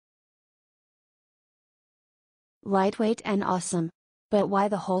Lightweight and awesome. But why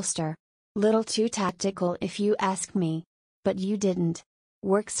the holster? Little too tactical if you ask me. But you didn't.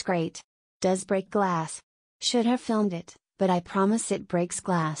 Works great. Does break glass. Should have filmed it, but I promise it breaks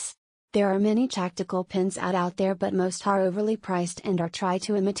glass. There are many tactical pins out there, but most are overly priced and are try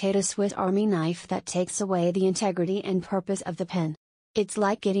to imitate a Swiss Army knife that takes away the integrity and purpose of the pin. It's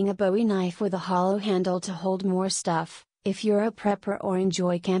like getting a Bowie knife with a hollow handle to hold more stuff. If you're a prepper or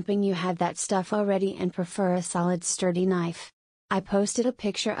enjoy camping, you have that stuff already and prefer a solid sturdy knife. I posted a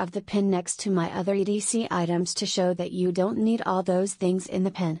picture of the pin next to my other EDC items to show that you don't need all those things in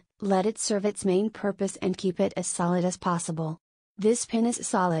the pin. Let it serve its main purpose and keep it as solid as possible. This pin is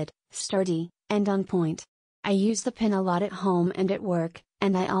solid, sturdy, and on point. I use the pin a lot at home and at work,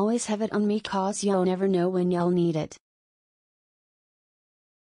 and I always have it on me cause you'll never know when you'll need it.